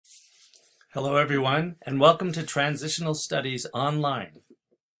Hello everyone, and welcome to Transitional Studies Online.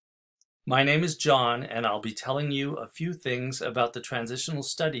 My name is John, and I'll be telling you a few things about the Transitional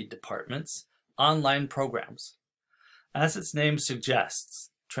Study Department's online programs. As its name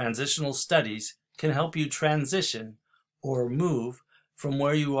suggests, Transitional Studies can help you transition or move from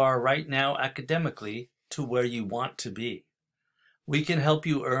where you are right now academically to where you want to be. We can help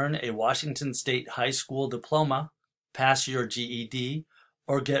you earn a Washington State high school diploma, pass your GED,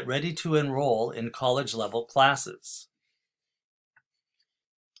 or get ready to enroll in college-level classes.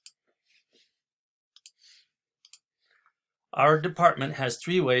 Our department has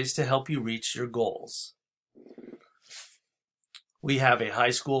 3 ways to help you reach your goals. We have a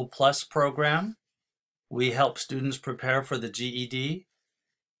High School Plus program. We help students prepare for the GED,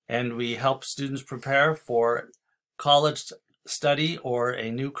 and we help students prepare for college study or a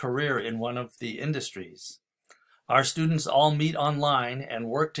new career in one of the industries. Our students all meet online and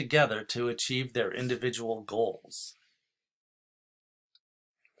work together to achieve their individual goals.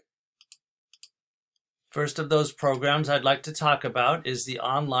 First of those programs I'd like to talk about is the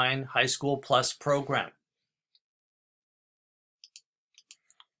online High School Plus program.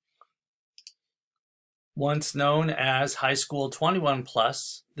 Once known as High School 21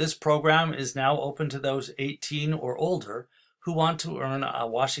 Plus, this program is now open to those 18 or older who want to earn a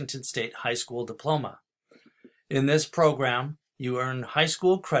Washington State high school diploma. In this program, you earn high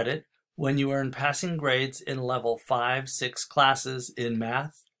school credit when you earn passing grades in level 5, 6 classes in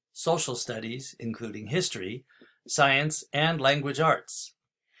math, social studies, including history, science, and language arts.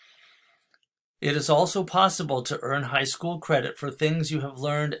 It is also possible to earn high school credit for things you have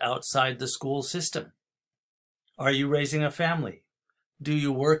learned outside the school system. Are you raising a family? Do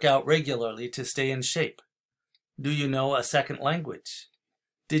you work out regularly to stay in shape? Do you know a second language?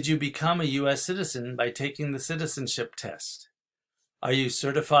 Did you become a U.S. citizen by taking the citizenship test? Are you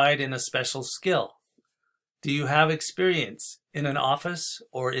certified in a special skill? Do you have experience in an office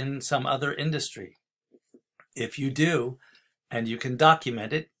or in some other industry? If you do, and you can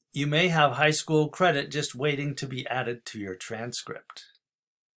document it, you may have high school credit just waiting to be added to your transcript.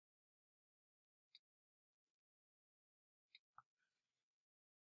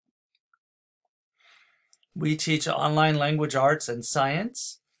 We teach online language arts and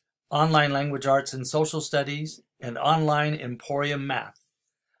science, online language arts and social studies, and online Emporium math.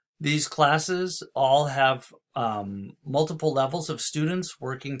 These classes all have multiple levels of students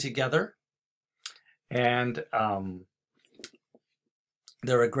working together, and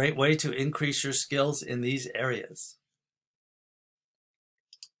they're a great way to increase your skills in these areas.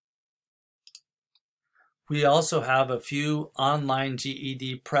 We also have a few online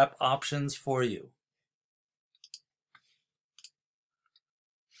GED prep options for you.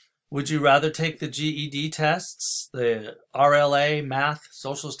 Would you rather take the GED tests, the RLA, math,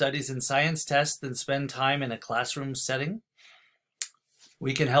 social studies, and science tests than spend time in a classroom setting?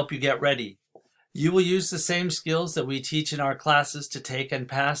 We can help you get ready. You will use the same skills that we teach in our classes to take and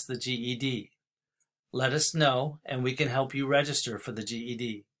pass the GED. Let us know, and we can help you register for the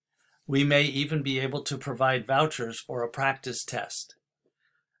GED. We may even be able to provide vouchers for a practice test.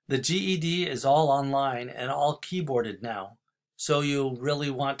 The GED is all online and all keyboarded now, so you'll really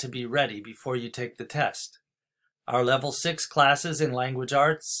want to be ready before you take the test. Our level 6 classes in language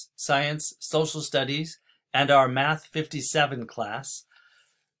arts, science, social studies, and our Math 57 class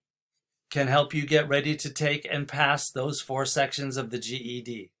can help you get ready to take and pass those 4 sections of the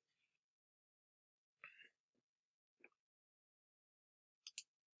GED.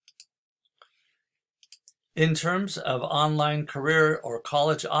 In terms of online career or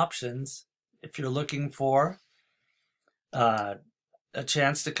college options, if you're looking for a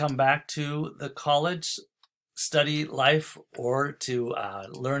chance to come back to the college study life or to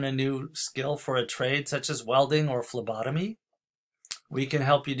learn a new skill for a trade such as welding or phlebotomy, we can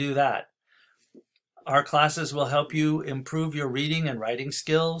help you do that. Our classes will help you improve your reading and writing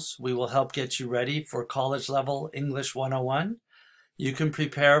skills. We will help get you ready for college level English 101. You can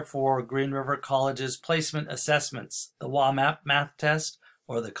prepare for Green River College's placement assessments, the WAMAP math test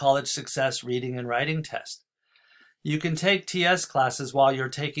or the College Success Reading and Writing test. You can take TS classes while you're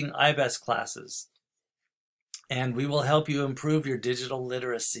taking IBES classes, and we will help you improve your digital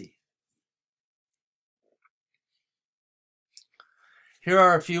literacy. Here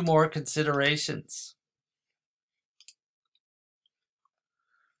are a few more considerations.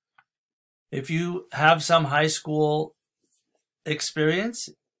 If you have some high school experience,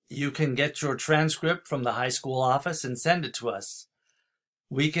 you can get your transcript from the high school office and send it to us.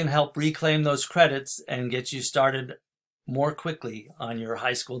 We can help reclaim those credits and get you started more quickly on your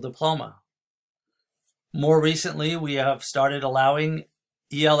high school diploma. More recently, we have started allowing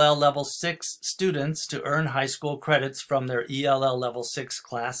ELL Level 6 students to earn high school credits from their ELL Level 6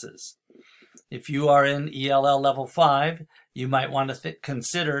 classes. If you are in ELL Level 5, you might want to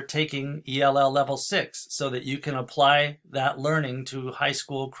consider taking ELL Level 6 so that you can apply that learning to high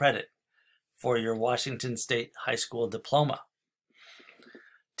school credit for your Washington State High School Diploma.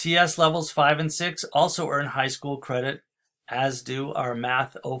 TS Levels 5 and 6 also earn high school credit, as do our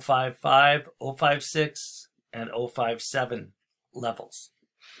Math 055, 056, and 057 levels.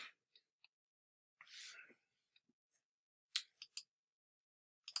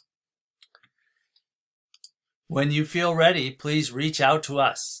 When you feel ready, please reach out to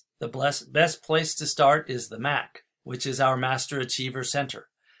us. The best place to start is the MAC, which is our Master Achiever Center.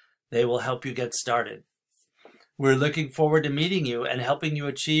 They will help you get started. We're looking forward to meeting you and helping you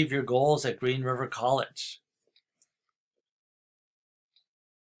achieve your goals at Green River College.